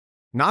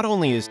Not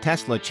only is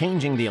Tesla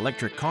changing the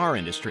electric car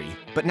industry,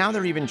 but now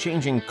they're even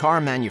changing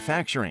car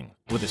manufacturing.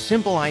 With a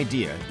simple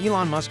idea,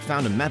 Elon Musk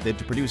found a method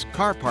to produce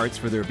car parts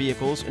for their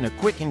vehicles in a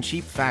quick and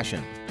cheap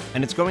fashion.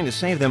 And it's going to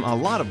save them a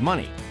lot of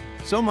money.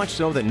 So much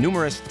so that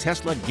numerous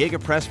Tesla Giga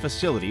Press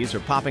facilities are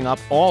popping up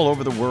all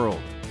over the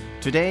world.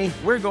 Today,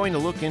 we're going to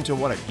look into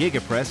what a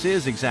Giga Press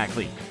is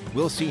exactly.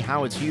 We'll see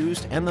how it's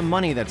used and the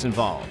money that's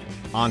involved.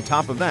 On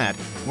top of that,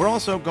 we're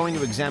also going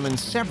to examine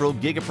several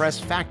Giga Press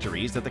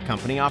factories that the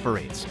company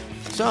operates.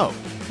 So,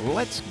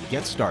 let's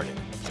get started.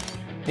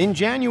 In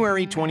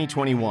January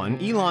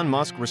 2021, Elon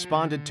Musk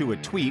responded to a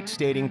tweet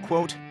stating,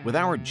 quote, "With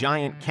our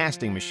giant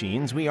casting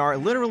machines, we are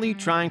literally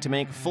trying to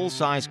make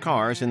full-size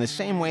cars in the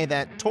same way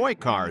that toy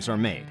cars are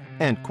made,"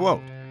 end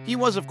quote. He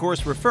was, of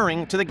course,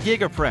 referring to the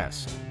Giga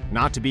Press,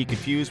 not to be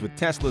confused with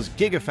Tesla's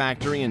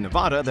Gigafactory in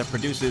Nevada that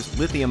produces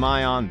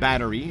lithium-ion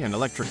battery and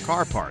electric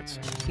car parts.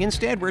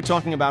 Instead, we're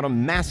talking about a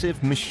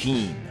massive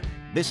machine.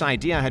 This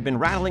idea had been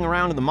rattling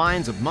around in the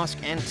minds of Musk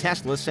and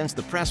Tesla since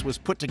the press was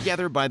put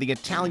together by the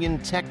Italian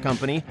tech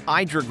company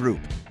Hydra Group.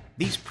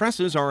 These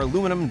presses are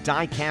aluminum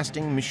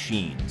die-casting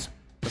machines.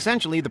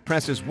 Essentially, the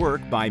presses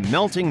work by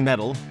melting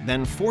metal,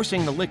 then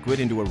forcing the liquid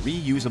into a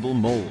reusable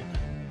mold.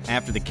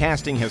 After the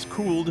casting has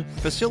cooled,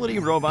 facility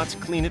robots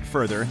clean it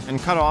further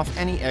and cut off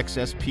any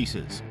excess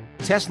pieces.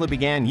 Tesla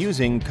began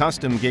using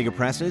custom Giga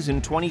Presses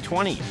in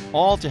 2020,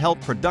 all to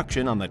help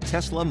production on the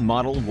Tesla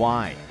Model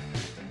Y.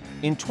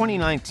 In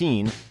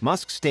 2019,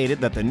 Musk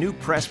stated that the new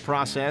press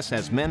process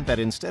has meant that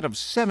instead of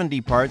 70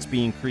 parts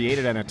being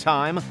created at a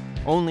time,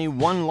 only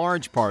one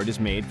large part is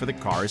made for the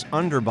car's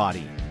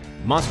underbody.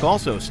 Musk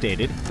also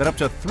stated that up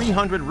to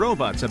 300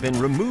 robots have been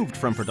removed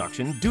from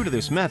production due to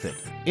this method.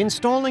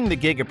 Installing the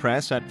Giga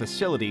Press at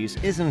facilities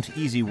isn't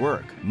easy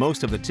work.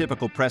 Most of the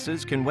typical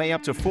presses can weigh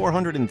up to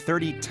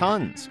 430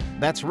 tons.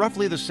 That's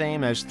roughly the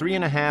same as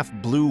 3.5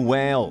 blue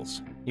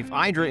whales. If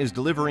Hydra is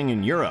delivering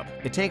in Europe,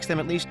 it takes them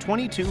at least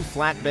 22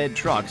 flatbed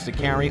trucks to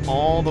carry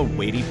all the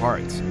weighty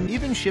parts.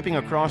 Even shipping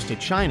across to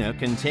China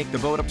can take the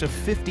boat up to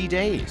 50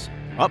 days.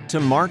 Up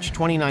to March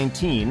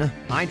 2019,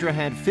 Hydra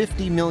had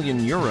 50 million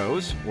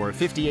euros, or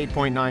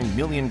 $58.9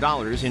 million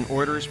in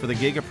orders for the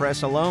Giga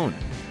Press alone.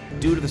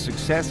 Due to the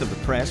success of the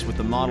press with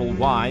the Model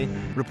Y,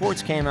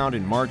 reports came out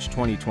in March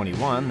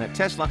 2021 that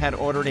Tesla had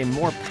ordered a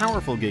more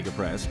powerful Giga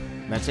Press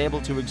that's able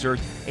to exert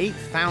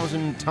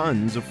 8,000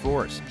 tons of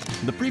force.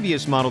 The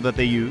previous model that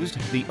they used,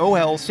 the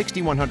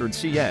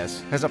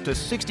OL6100CS, has up to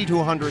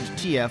 6,200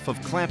 TF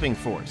of clamping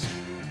force.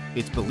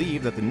 It's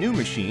believed that the new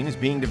machine is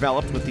being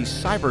developed with the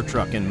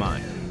Cybertruck in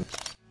mind.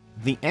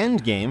 The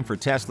end game for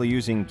Tesla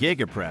using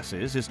Giga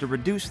Presses is to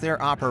reduce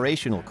their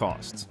operational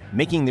costs,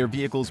 making their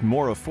vehicles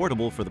more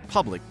affordable for the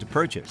public to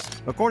purchase.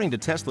 According to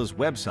Tesla's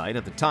website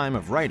at the time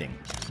of writing,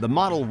 the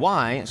Model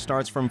Y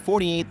starts from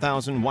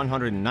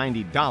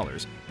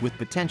 $48,190 with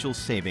potential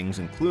savings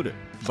included.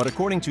 But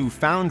according to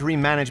Foundry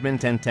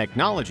Management and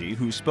Technology,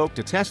 who spoke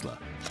to Tesla,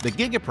 the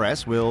Giga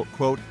Press will,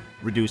 quote,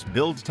 "reduce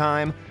build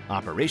time,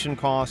 operation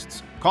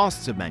costs,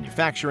 costs of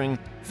manufacturing,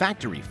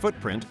 factory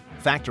footprint,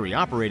 factory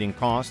operating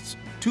costs,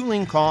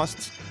 tooling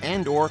costs,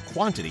 and/or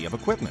quantity of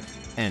equipment,"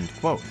 end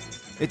quote.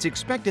 It's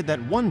expected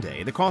that one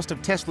day the cost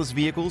of Tesla's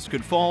vehicles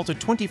could fall to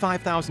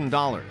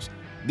 $25,000.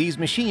 These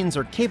machines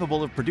are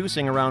capable of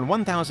producing around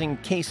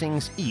 1,000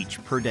 casings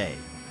each per day.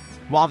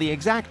 While the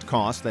exact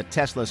cost that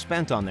Tesla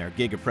spent on their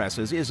Giga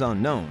Presses is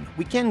unknown,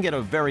 we can get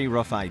a very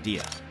rough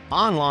idea.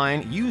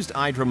 Online, used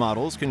Hydra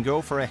models can go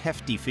for a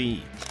hefty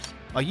fee.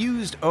 A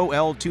used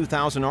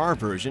OL2000R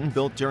version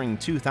built during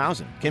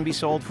 2000 can be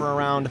sold for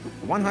around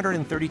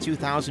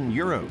 132,000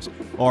 euros,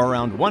 or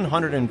around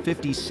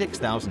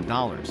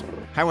 $156,000.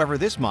 However,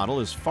 this model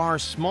is far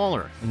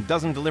smaller and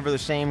doesn't deliver the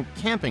same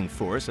camping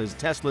force as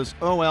Tesla's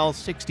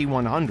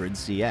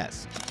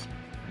OL6100CS.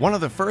 One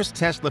of the first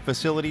Tesla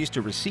facilities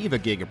to receive a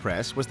Giga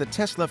Press was the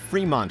Tesla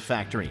Fremont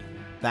Factory.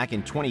 Back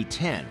in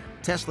 2010,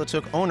 Tesla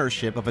took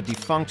ownership of a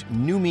defunct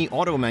NUMMI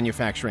auto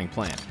manufacturing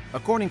plant.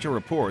 According to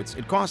reports,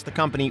 it cost the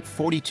company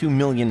 $42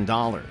 million.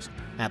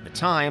 At the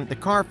time, the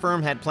car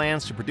firm had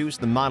plans to produce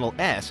the Model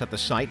S at the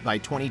site by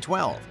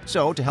 2012.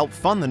 So, to help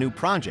fund the new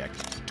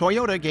project,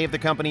 Toyota gave the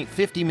company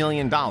 $50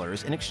 million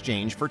in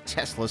exchange for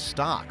Tesla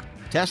stock.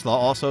 Tesla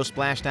also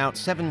splashed out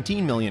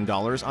 $17 million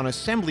on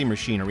assembly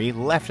machinery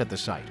left at the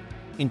site.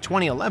 In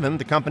 2011,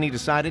 the company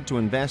decided to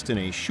invest in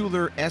a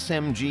Schuler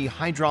SMG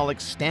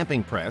hydraulic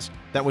stamping press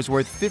that was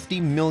worth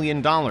 $50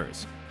 million.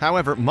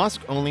 However,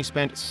 Musk only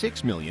spent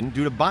 $6 million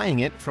due to buying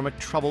it from a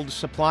troubled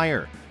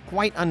supplier.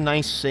 Quite a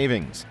nice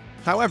savings.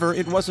 However,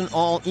 it wasn't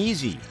all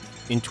easy.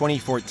 In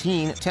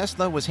 2014,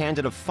 Tesla was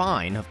handed a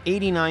fine of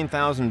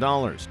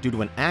 $89,000 due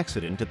to an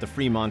accident at the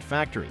Fremont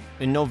factory.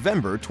 In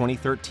November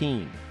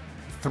 2013,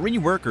 3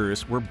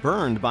 workers were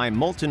burned by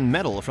molten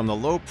metal from the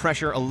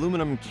low-pressure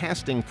aluminum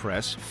casting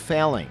press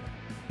failing.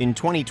 In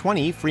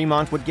 2020,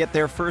 Fremont would get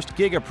their first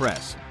Giga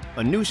Press.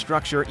 A new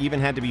structure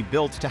even had to be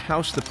built to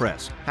house the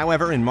press.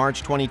 However, in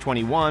March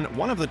 2021,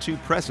 one of the 2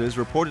 presses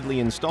reportedly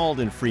installed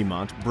in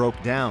Fremont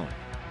broke down.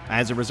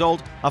 As a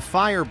result, a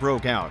fire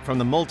broke out from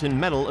the molten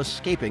metal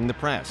escaping the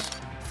press.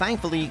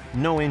 Thankfully,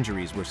 no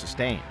injuries were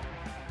sustained.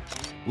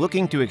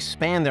 Looking to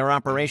expand their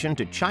operation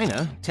to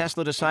China,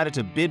 Tesla decided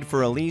to bid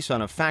for a lease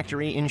on a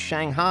factory in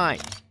Shanghai.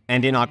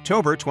 And in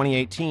October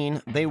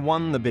 2018, they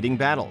won the bidding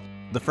battle.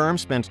 The firm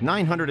spent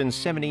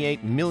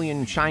 978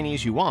 million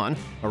Chinese yuan,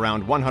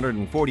 around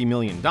 $140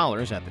 million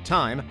at the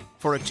time,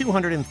 for a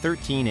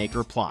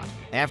 213-acre plot.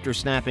 After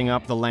snapping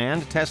up the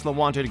land, Tesla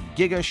wanted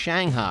Giga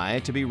Shanghai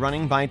to be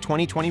running by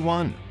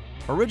 2021.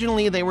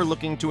 Originally, they were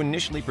looking to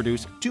initially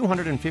produce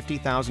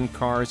 250,000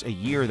 cars a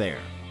year there.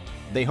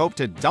 They hope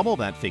to double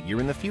that figure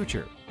in the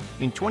future.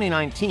 In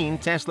 2019,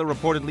 Tesla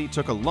reportedly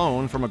took a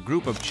loan from a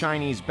group of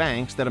Chinese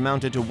banks that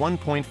amounted to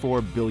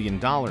 $1.4 billion.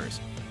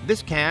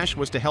 This cash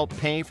was to help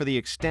pay for the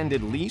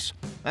extended lease,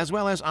 as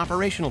well as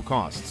operational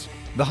costs.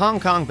 The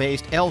Hong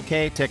Kong-based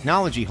LK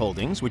Technology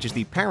Holdings, which is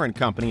the parent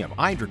company of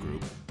Idra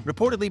Group,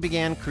 reportedly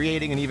began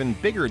creating an even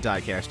bigger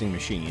die-casting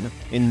machine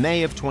in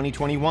May of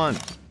 2021.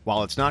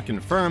 While it's not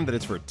confirmed that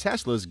it's for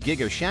Tesla's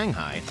Giga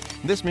Shanghai,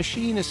 this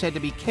machine is said to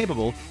be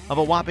capable of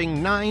a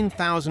whopping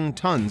 9,000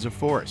 tons of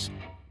force.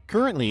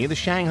 Currently, the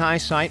Shanghai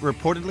site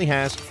reportedly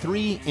has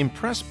 3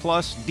 Impress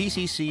Plus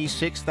DCC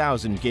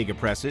 6000 Giga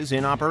Presses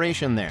in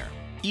operation there.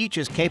 Each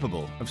is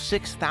capable of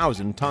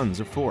 6,000 tons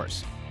of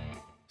force.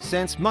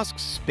 Since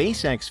Musk's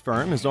SpaceX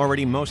firm is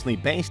already mostly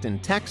based in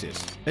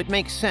Texas, it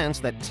makes sense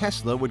that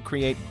Tesla would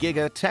create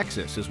Giga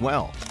Texas as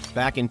well.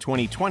 Back in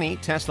 2020,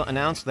 Tesla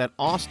announced that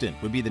Austin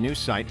would be the new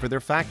site for their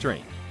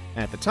factory.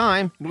 At the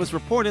time, it was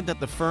reported that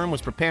the firm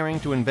was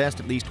preparing to invest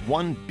at least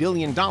 $1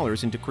 billion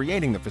into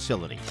creating the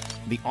facility.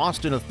 The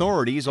Austin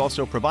authorities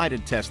also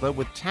provided Tesla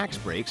with tax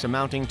breaks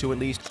amounting to at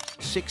least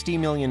 $60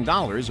 million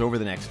over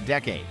the next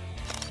decade.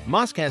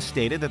 Musk has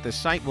stated that the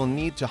site will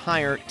need to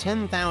hire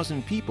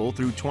 10,000 people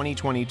through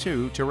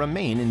 2022 to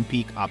remain in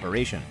peak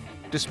operation.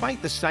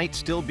 Despite the site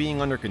still being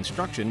under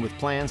construction with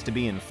plans to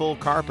be in full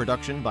car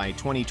production by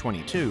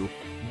 2022,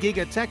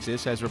 Giga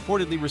Texas has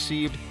reportedly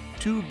received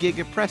 2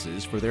 Giga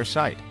Presses for their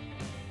site.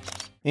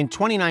 In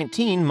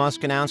 2019,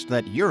 Musk announced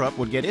that Europe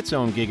would get its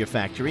own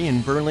Gigafactory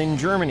in Berlin,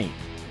 Germany.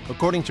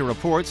 According to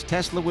reports,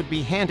 Tesla would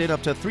be handed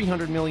up to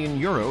 300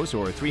 million euros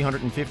or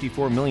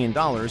 $354 million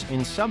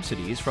in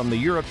subsidies from the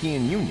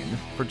European Union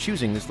for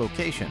choosing this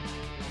location.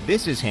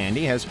 This is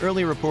handy, as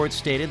early reports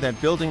stated that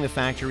building the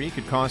factory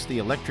could cost the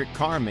electric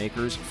car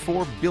makers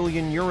 4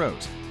 billion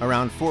euros,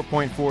 around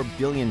 $4.4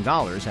 billion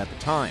at the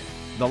time.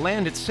 The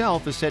land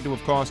itself is said to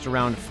have cost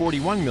around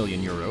 41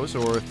 million euros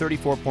or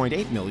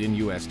 $34.8 million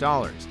US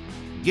dollars.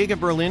 Giga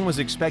Berlin was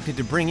expected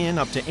to bring in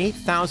up to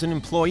 8,000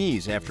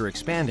 employees after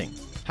expanding.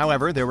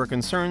 However, there were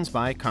concerns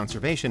by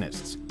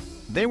conservationists.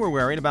 They were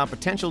worried about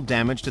potential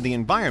damage to the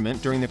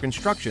environment during the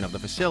construction of the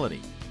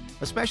facility,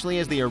 especially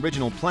as the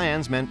original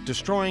plans meant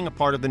destroying a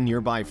part of the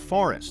nearby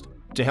forest.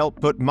 To help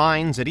put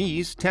minds at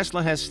ease,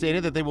 Tesla has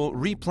stated that they will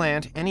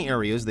replant any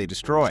areas they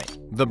destroy.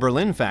 The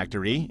Berlin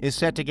factory is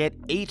set to get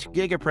 8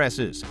 Giga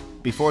Presses.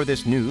 Before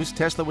this news,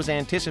 Tesla was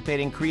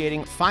anticipating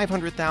creating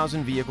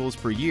 500,000 vehicles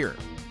per year.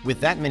 With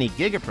that many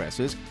Giga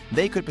Presses,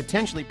 they could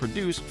potentially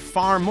produce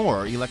far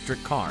more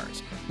electric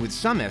cars, with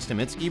some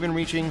estimates even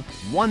reaching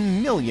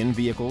 1 million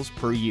vehicles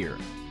per year.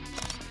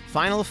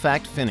 Final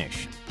fact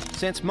finish.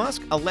 Since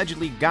Musk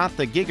allegedly got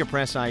the Giga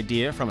Press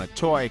idea from a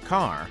toy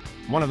car,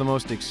 one of the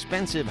most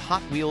expensive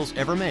Hot Wheels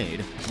ever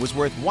made was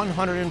worth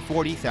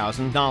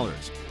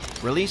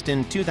 $140,000. Released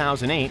in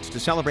 2008 to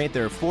celebrate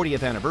their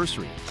 40th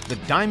anniversary, the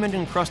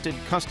diamond-encrusted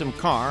custom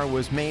car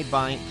was made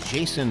by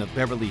Jason of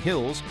Beverly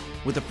Hills,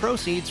 with the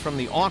proceeds from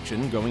the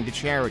auction going to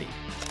charity.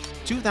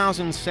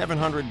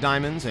 2,700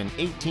 diamonds and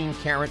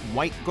 18-karat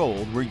white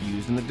gold were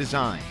used in the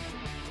design.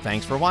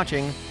 Thanks for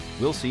watching.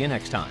 We'll see you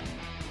next time.